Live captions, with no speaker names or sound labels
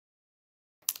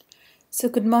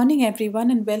Good morning,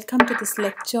 everyone, and welcome to this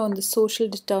lecture on the social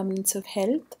determinants of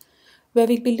health, where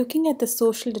we'll be looking at the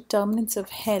social determinants of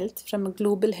health from a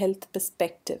global health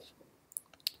perspective.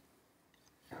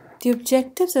 The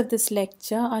objectives of this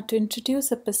lecture are to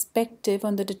introduce a perspective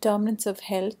on the determinants of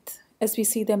health as we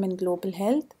see them in global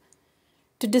health,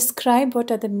 to describe what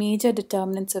are the major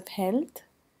determinants of health,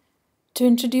 to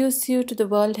introduce you to the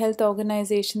World Health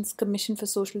Organization's Commission for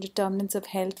Social Determinants of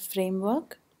Health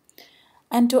framework,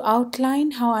 and to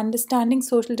outline how understanding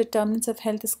social determinants of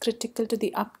health is critical to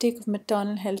the uptake of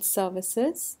maternal health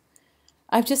services.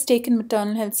 I've just taken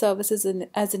maternal health services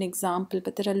as an example,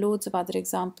 but there are loads of other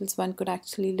examples one could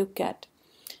actually look at,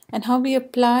 and how we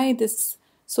apply this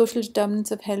social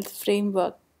determinants of health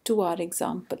framework to our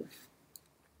example.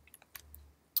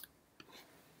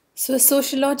 So, a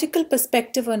sociological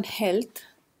perspective on health.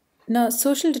 Now,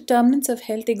 social determinants of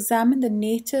health examine the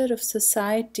nature of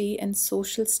society and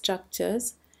social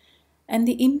structures and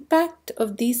the impact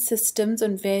of these systems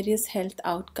on various health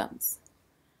outcomes.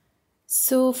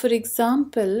 So, for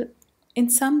example, in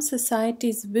some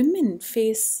societies, women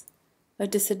face a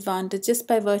disadvantage just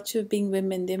by virtue of being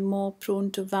women. They're more prone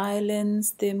to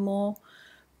violence, they're more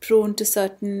prone to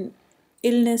certain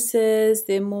illnesses,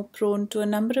 they're more prone to a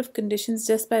number of conditions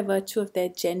just by virtue of their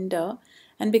gender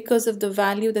and because of the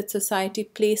value that society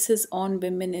places on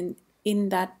women in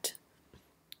that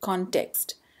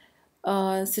context.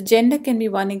 So gender can be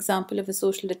one example of a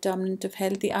social determinant of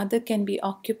health. The other can be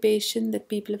occupation, that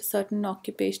people of certain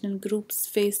occupational groups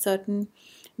face certain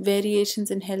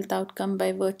variations in health outcome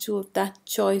by virtue of that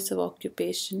choice of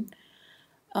occupation.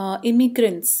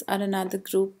 Immigrants are another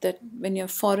group that when you're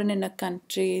foreign in a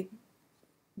country,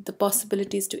 the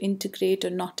possibilities to integrate or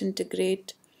not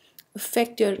integrate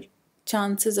affect your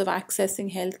chances of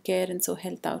accessing healthcare and so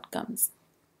health outcomes.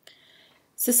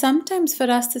 So sometimes for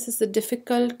us this is a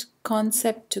difficult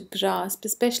concept to grasp,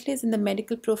 especially as in the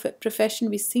medical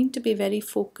profession we seem to be very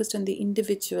focused on the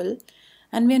individual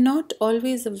and we're not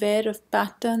always aware of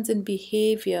patterns in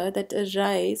behavior that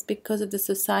arise because of the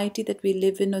society that we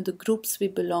live in or the groups we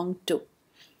belong to.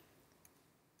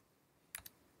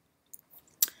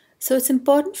 So it's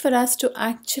important for us to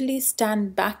actually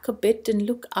stand back a bit and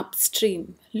look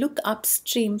upstream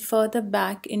further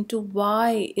back into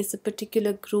why is a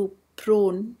particular group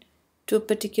prone to a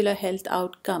particular health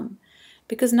outcome.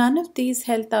 Because none of these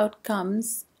health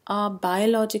outcomes are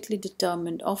biologically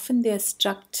determined. Often they are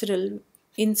structural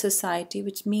in society,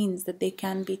 which means that they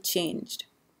can be changed.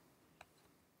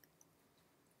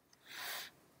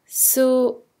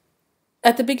 So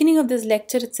at the beginning of this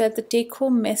lecture itself, the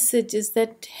take-home message is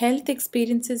that health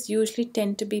experiences usually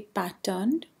tend to be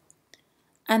patterned,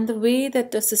 and the way that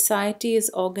the society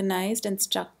is organized and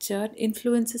structured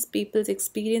influences people's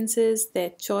experiences,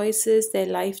 their choices, their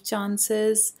life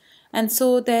chances, and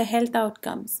so their health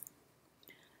outcomes.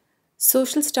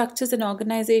 Social structures and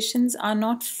organizations are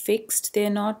not fixed, they are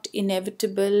not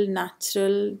inevitable,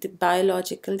 natural,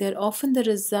 biological. They are often the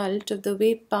result of the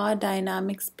way power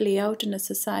dynamics play out in a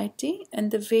society and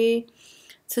the way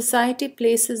society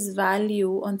places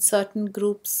value on certain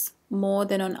groups more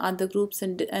than on other groups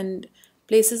and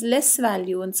places less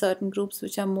value on certain groups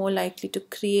which are more likely to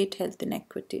create health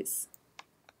inequities.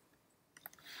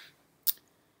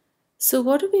 So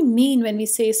what do we mean when we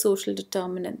say social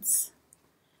determinants?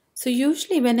 So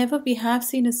usually whenever we have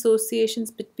seen associations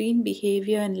between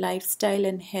behavior and lifestyle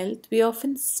and health, we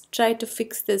often try to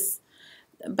fix this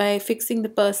by fixing the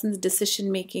person's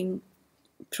decision-making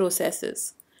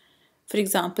processes. For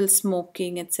example,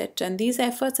 smoking, etc. And these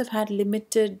efforts have had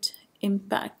limited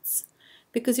impacts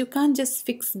because you can't just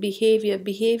fix behavior.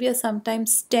 Behavior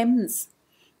sometimes stems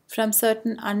from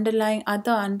certain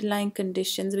other underlying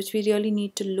conditions which we really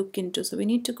need to look into. So we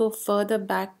need to go further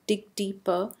back, dig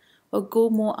deeper, or go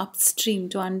more upstream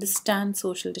to understand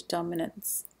social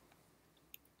determinants.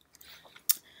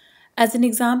 As an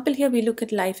example here, we look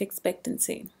at life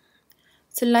expectancy.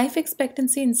 So life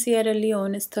expectancy in Sierra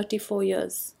Leone is 34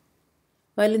 years,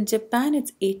 while in Japan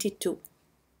it's 82.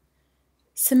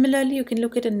 Similarly, you can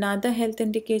look at another health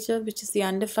indicator, which is the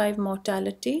under 5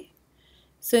 mortality.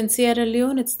 So in Sierra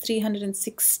Leone, it's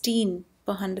 316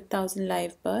 per 100,000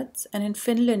 live births, and in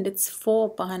Finland, it's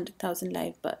 4 per 100,000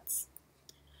 live births.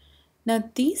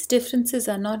 Now, these differences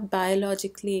are not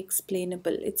biologically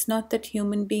explainable. It's not that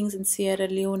human beings in Sierra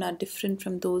Leone are different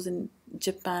from those in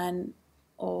Japan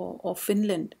or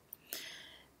Finland.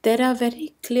 There are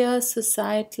very clear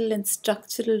societal and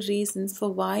structural reasons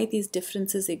for why these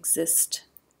differences exist.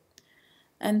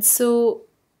 And so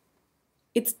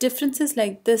it's differences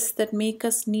like this that make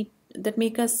us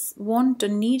want or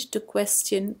need to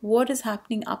question what is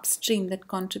happening upstream that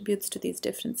contributes to these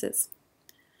differences.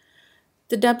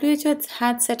 The WHO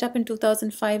had set up in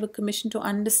 2005 a commission to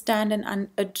understand and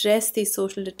address these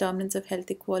social determinants of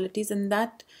health inequalities, and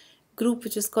that group,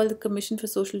 which is called the Commission for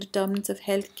Social Determinants of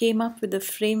Health, came up with a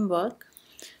framework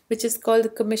which is called the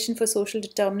Commission for Social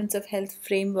Determinants of Health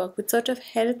framework, which sort of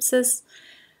helps us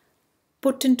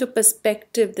put into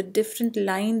perspective the different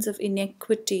lines of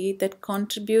inequity that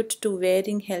contribute to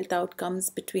varying health outcomes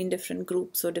between different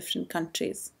groups or different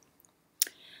countries.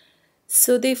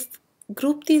 So they've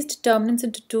grouped these determinants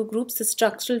into two groups: the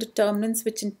structural determinants,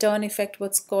 which in turn affect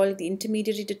what's called the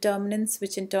intermediary determinants,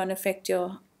 which in turn affect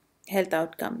your health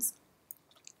outcomes.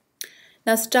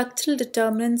 Now, structural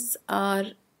determinants are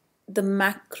the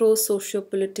macro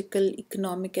socio-political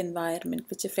economic environment,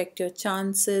 which affect your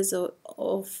chances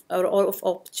of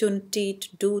opportunity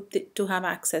to have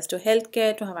access to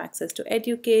healthcare, to have access to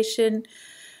education,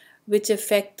 which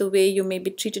affect the way you may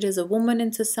be treated as a woman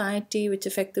in society, which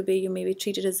affect the way you may be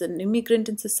treated as an immigrant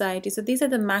in society. So these are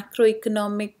the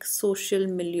macroeconomic social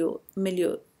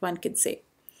milieu, one could say.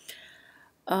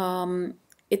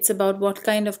 It's about what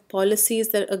kind of policies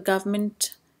that a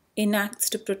government enacts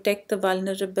to protect the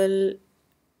vulnerable,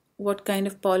 what kind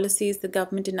of policies the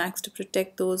government enacts to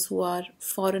protect those who are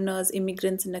foreigners,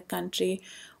 immigrants in a country.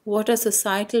 What are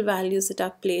societal values that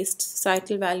are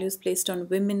societal values placed on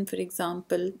women, for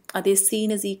example? Are they seen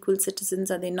as equal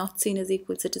citizens? Are they not seen as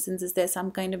equal citizens? Is there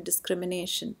some kind of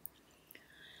discrimination?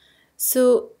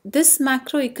 So this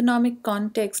macroeconomic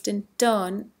context in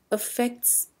turn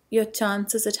affects your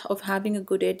chances of having a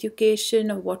good education,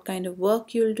 of what kind of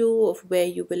work you'll do, of where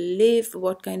you will live,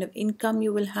 what kind of income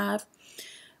you will have,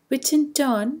 which in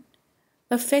turn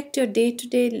affect your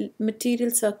day-to-day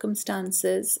material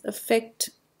circumstances, affect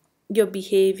your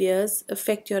behaviors,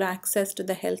 affect your access to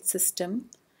the health system,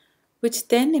 which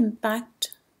then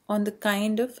impact on the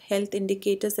kind of health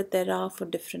indicators that there are for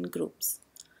different groups.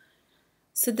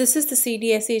 So this is the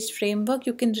CDSH framework.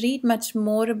 You can read much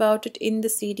more about it in the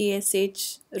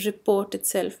CDSH report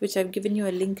itself, which I've given you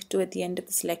a link to at the end of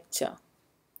this lecture.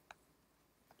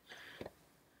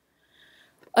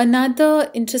 Another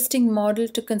interesting model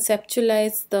to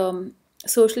conceptualize the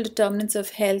social determinants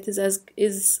of health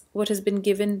is what has been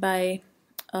given by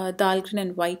Dahlgren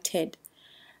and Whitehead,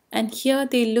 and here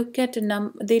they look at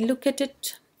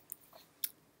it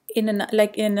in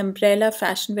an umbrella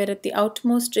fashion, where at the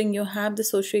outermost ring you have the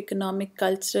socioeconomic,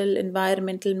 cultural,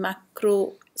 environmental,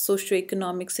 macro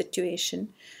socioeconomic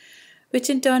situation, which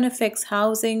in turn affects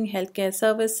housing, healthcare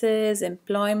services,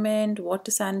 employment,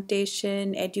 water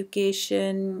sanitation,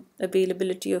 education,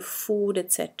 availability of food,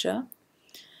 etc.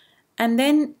 And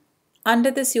then under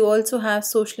this you also have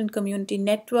social and community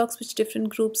networks which different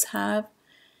groups have,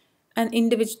 and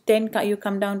then you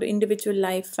come down to individual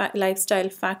lifestyle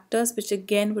factors, which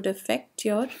again would affect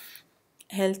your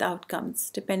health outcomes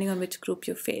depending on which group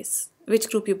you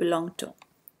belong to.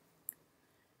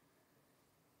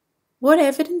 What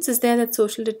evidence is there that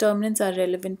social determinants are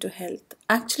relevant to health?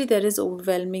 Actually, there is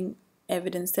overwhelming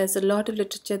evidence. There's a lot of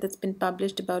literature that's been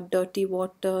published about dirty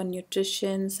water,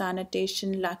 nutrition,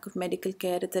 sanitation, lack of medical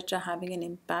care, etc. having an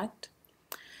impact.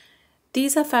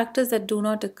 These are factors that do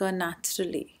not occur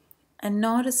naturally, and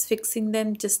nor is fixing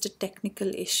them just a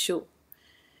technical issue.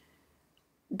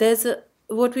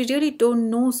 What we really don't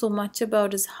know so much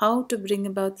about is how to bring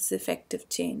about this effective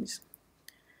change.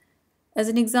 As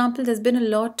an example, there's been a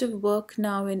lot of work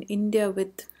now in India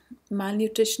with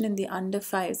malnutrition in the under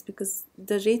 5s, because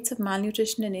the rates of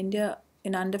malnutrition in India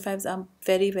in under 5s are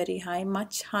very, very high,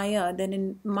 much higher than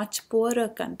in much poorer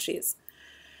countries.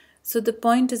 So the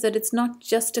point is that it's not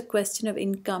just a question of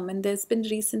income, and there's been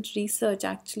recent research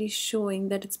actually showing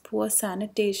that it's poor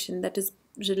sanitation that is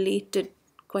related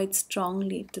quite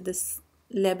strongly to this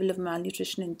level of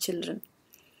malnutrition in children.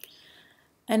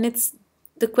 And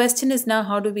the question is now,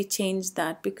 how do we change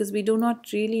that? Because we do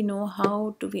not really know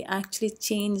how do we actually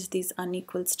change these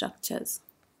unequal structures.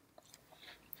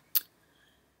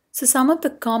 So some of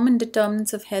the common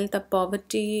determinants of health are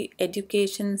poverty,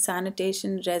 education,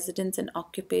 sanitation, residence, and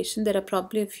occupation. There are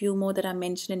probably a few more that are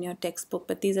mentioned in your textbook,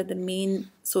 but these are the main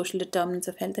social determinants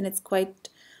of health, and it's quite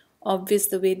obvious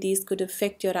the way these could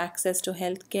affect your access to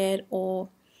healthcare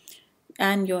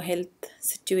and your health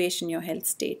situation, your health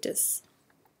status.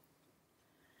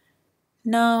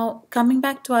 Now, coming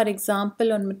back to our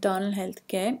example on maternal health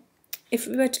care, if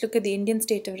we were to look at the Indian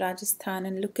state of Rajasthan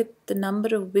and look at the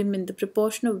number of women, the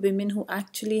proportion of women who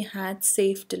actually had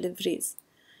safe deliveries,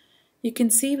 you can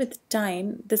see with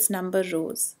time this number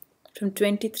rose from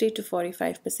 23 to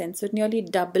 45%, so it nearly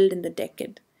doubled in the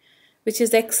decade, which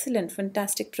is excellent,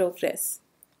 fantastic progress.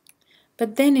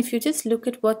 But then if you just look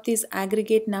at what these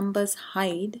aggregate numbers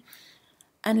hide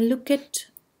and look at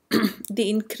the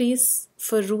increase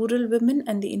for rural women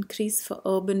and the increase for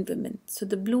urban women. So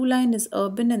the blue line is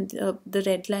urban and the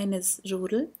red line is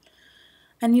rural.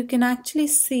 And you can actually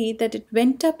see that it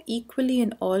went up equally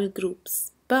in all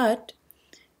groups. But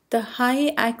the high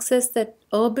access that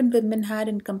urban women had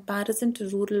in comparison to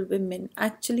rural women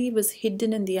actually was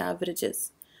hidden in the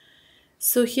averages.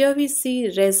 So here we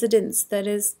see residence, that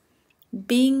is,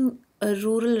 being a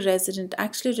rural resident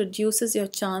actually reduces your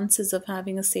chances of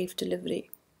having a safe delivery.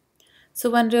 So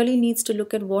one really needs to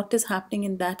look at what is happening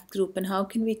in that group and how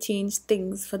can we change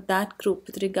things for that group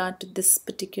with regard to this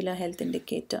particular health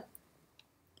indicator.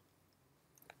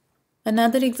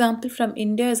 Another example from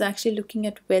India is actually looking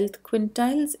at wealth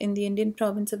quintiles in the Indian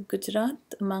province of Gujarat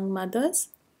among mothers.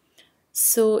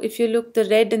 So if you look, the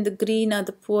red and the green are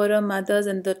the poorer mothers,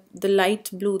 and the light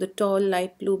blue, the tall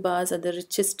light blue bars are the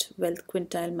richest wealth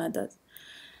quintile mothers.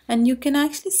 And you can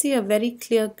actually see a very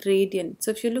clear gradient.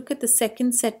 So if you look at the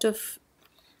second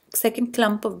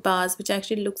clump of bars, which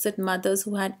actually looks at mothers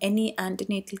who had any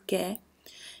antenatal care,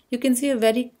 you can see a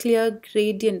very clear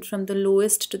gradient from the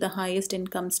lowest to the highest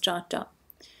income strata.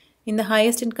 In the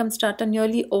highest income strata,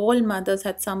 nearly all mothers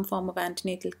had some form of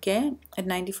antenatal care at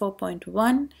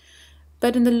 94.1.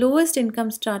 But in the lowest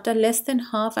income strata, less than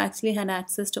half actually had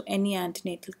access to any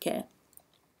antenatal care.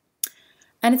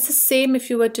 And it's the same if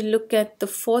you were to look at the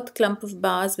fourth clump of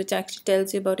bars, which actually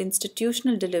tells you about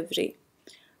institutional delivery.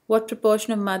 What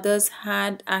proportion of mothers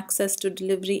had access to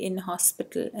delivery in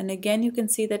hospital? And again, you can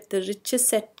see that the richest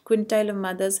set quintile of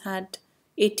mothers had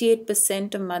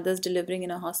 88% of mothers delivering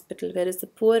in a hospital, whereas the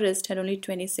poorest had only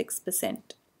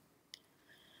 26%.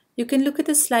 You can look at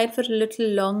the slide for a little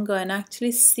longer and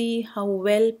actually see how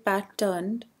well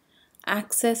patterned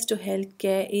access to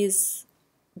healthcare is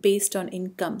based on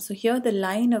income. So here the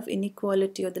line of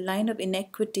inequality or the line of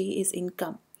inequity is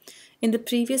income. In the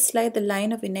previous slide, the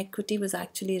line of inequity was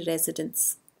actually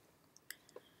residence.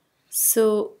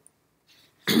 So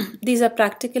these are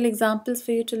practical examples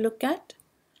for you to look at.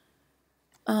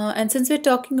 And since we're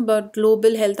talking about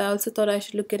global health, I also thought I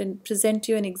should look at and present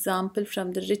you an example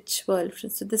from the rich world.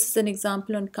 So this is an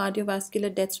example on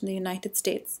cardiovascular deaths from the United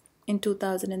States in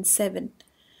 2007.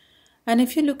 And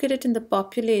if you look at it in the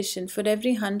population, for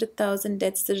every 100,000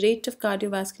 deaths, the rate of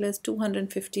cardiovascular is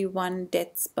 251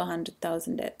 deaths per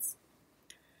 100,000 deaths.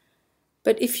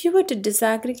 But if you were to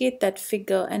disaggregate that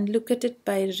figure and look at it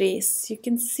by race, you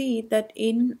can see that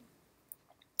in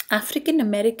African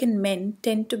American men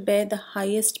tend to bear the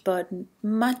highest burden,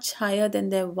 much higher than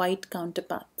their white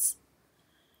counterparts.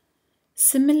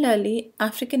 Similarly,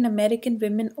 African American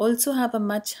women also have a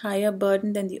much higher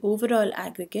burden than the overall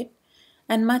aggregate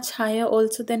and much higher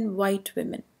also than white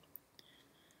women.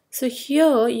 So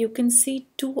here you can see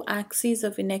two axes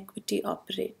of inequity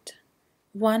operate.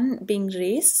 One being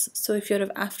race. So if you're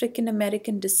of African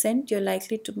American descent,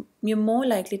 you're more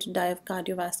likely to die of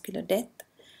cardiovascular death.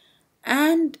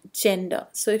 And gender.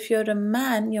 So if you're a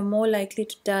man, you're more likely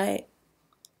to die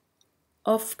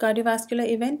of cardiovascular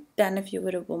event than if you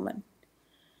were a woman.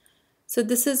 So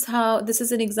this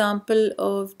is an example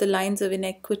of the lines of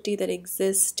inequity that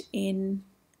exist in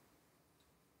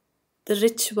the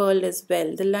rich world as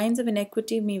well. The lines of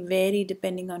inequity may vary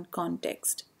depending on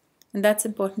context. And that's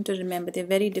important to remember. They're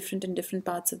very different in different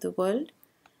parts of the world.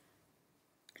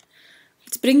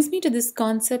 Which brings me to this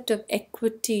concept of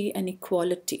equity and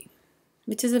equality,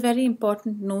 which is a very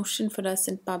important notion for us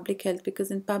in public health,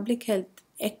 because in public health,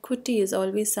 equity is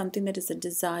always something that is a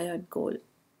desired goal,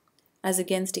 as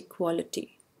against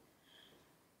equality.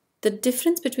 The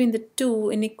difference between the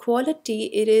two, in equality,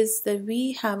 it is that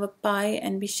we have a pie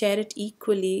and we share it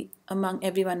equally among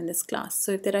everyone in this class.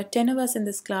 So if there are 10 of us in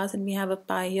this class and we have a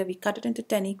pie here, we cut it into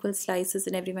 10 equal slices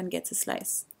and everyone gets a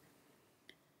slice.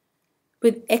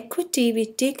 With equity, we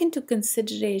take into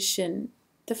consideration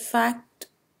the fact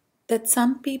that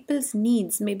some people's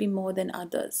needs may be more than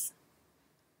others.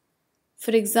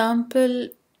 For example,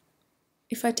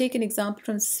 if I take an example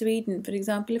from Sweden, for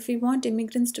example, if we want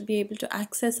immigrants to be able to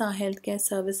access our healthcare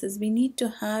services, we need to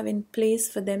have in place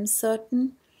for them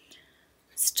certain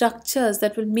structures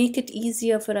that will make it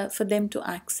easier for them to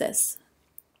access.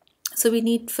 So we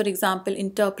need, for example,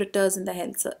 interpreters in the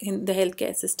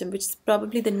healthcare system, which is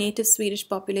probably the native Swedish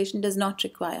population does not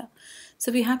require.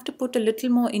 So we have to put a little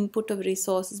more input of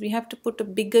resources. We have to put a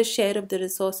bigger share of the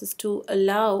resources to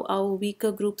allow our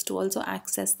weaker groups to also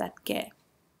access that care.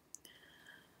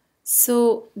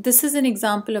 So this is an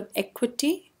example of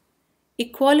equity.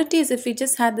 Equality is if we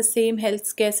just had the same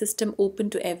healthcare system open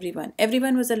to everyone.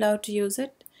 Everyone was allowed to use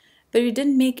it, but we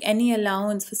didn't make any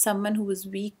allowance for someone who was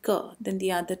weaker than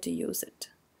the other to use it.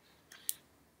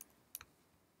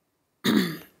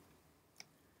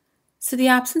 So, the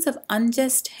absence of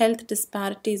unjust health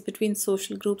disparities between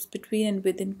social groups, between and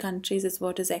within countries, is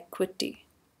what is equity.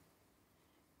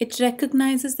 It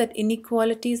recognizes that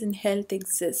inequalities in health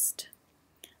exist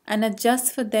and adjusts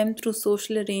for them through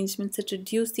social arrangements that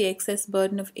reduce the excess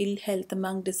burden of ill health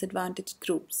among disadvantaged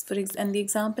groups. And the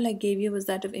example I gave you was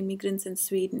that of immigrants in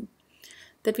Sweden,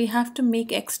 that we have to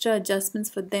make extra adjustments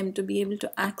for them to be able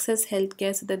to access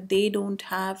healthcare so that they don't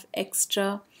have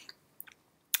extra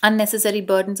unnecessary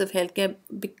burdens of healthcare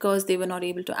because they were not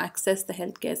able to access the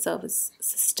healthcare service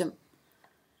system.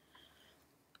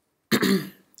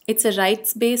 It's a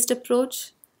rights-based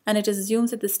approach, and it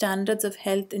assumes that the standards of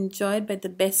health enjoyed by the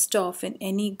best of in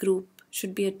any group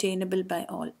should be attainable by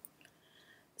all.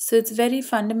 So it's very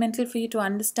fundamental for you to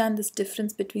understand this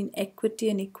difference between equity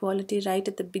and equality right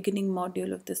at the beginning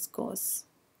module of this course.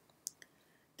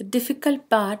 The difficult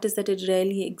part is that it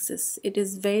rarely exists. It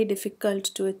is very difficult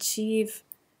to achieve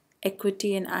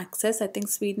equity and access. I think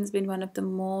Sweden's been one of the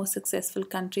more successful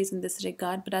countries in this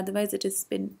regard, but otherwise it has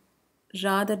been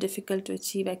rather difficult to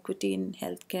achieve equity in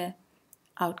healthcare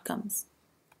outcomes.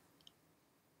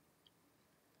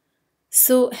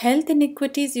 So, health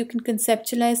inequities, you can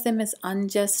conceptualize them as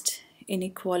unjust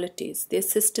inequalities. They're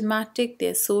systematic,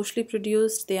 they're socially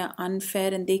produced, they are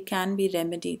unfair, and they can be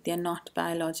remedied. They are not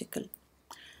biological.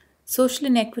 Social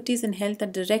inequities in health are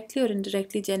directly or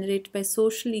indirectly generated by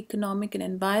social, economic, and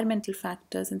environmental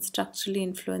factors and structurally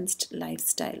influenced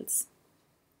lifestyles.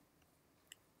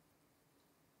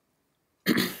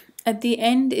 At the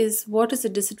end is, what is a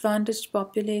disadvantaged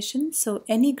population? So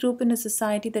any group in a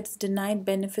society that is denied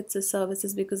benefits or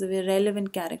services because of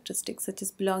irrelevant characteristics such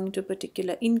as belonging to a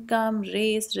particular income,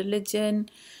 race, religion,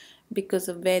 because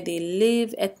of where they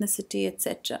live, ethnicity,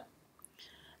 etc.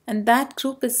 And that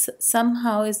group reflects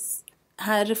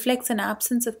an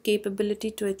absence of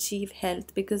capability to achieve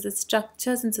health because the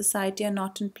structures in society are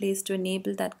not in place to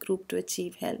enable that group to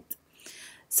achieve health.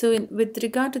 So with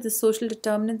regard to the social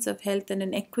determinants of health and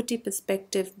an equity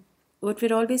perspective, what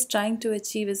we're always trying to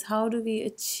achieve is how do we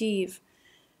achieve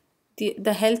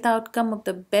the health outcome of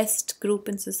the best group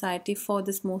in society for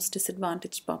this most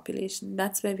disadvantaged population.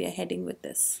 That's where we are heading with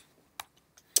this.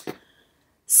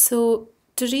 So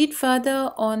to read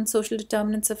further on social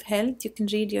determinants of health, you can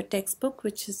read your textbook,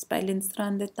 which is by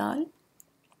Lindstrand et al.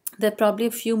 There are probably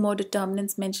a few more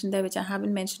determinants mentioned there which I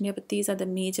haven't mentioned here, but these are the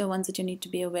major ones that you need to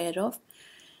be aware of.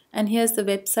 And here's the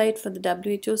website for the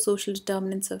WHO Social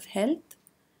Determinants of Health,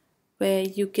 where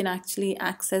you can actually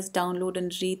access, download,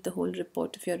 and read the whole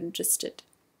report if you're interested.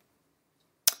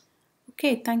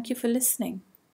 Okay, thank you for listening.